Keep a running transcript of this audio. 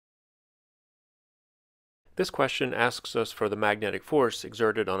This question asks us for the magnetic force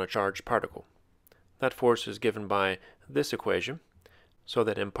exerted on a charged particle. That force is given by this equation, so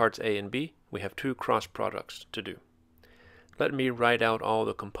that in parts A and B we have two cross products to do. Let me write out all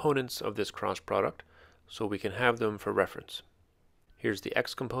the components of this cross product so we can have them for reference. Here's the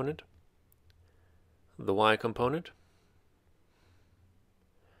x component, the y component,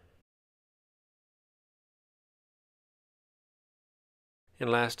 and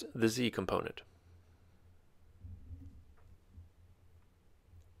last the z component.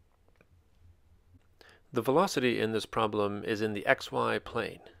 The velocity in this problem is in the xy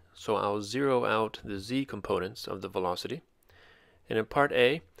plane, so I'll zero out the z components of the velocity. And in part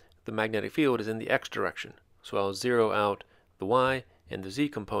A, the magnetic field is in the x direction, so I'll zero out the y and the z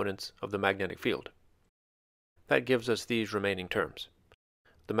components of the magnetic field. That gives us these remaining terms.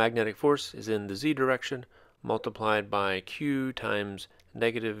 The magnetic force is in the z direction, multiplied by q times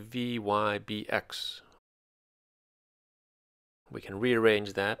negative vybx. We can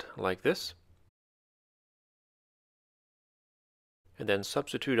rearrange that like this, and then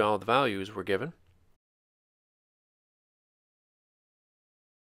substitute all the values we're given.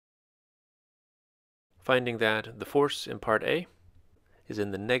 Finding that the force in part A is in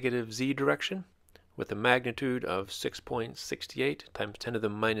the negative z direction with a magnitude of 6.68 times 10 to the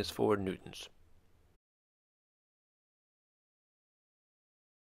minus 4 newtons.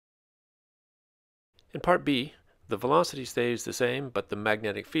 In part B, the velocity stays the same, but the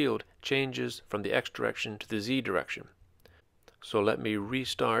magnetic field changes from the x direction to the z direction. So let me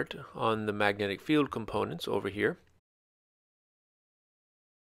restart on the magnetic field components over here.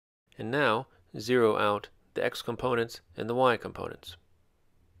 And now zero out the x components and the y components.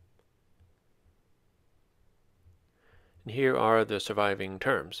 And here are the surviving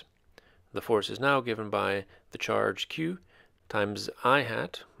terms. The force is now given by the charge q times I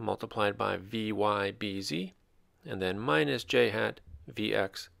hat multiplied by vy bz, and then minus j hat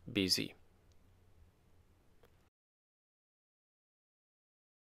vx bz.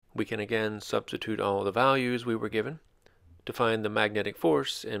 We can again substitute all the values we were given to find the magnetic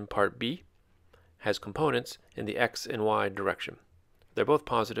force in part B has components in the x and y direction. They're both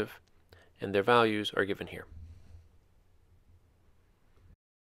positive, and their values are given here.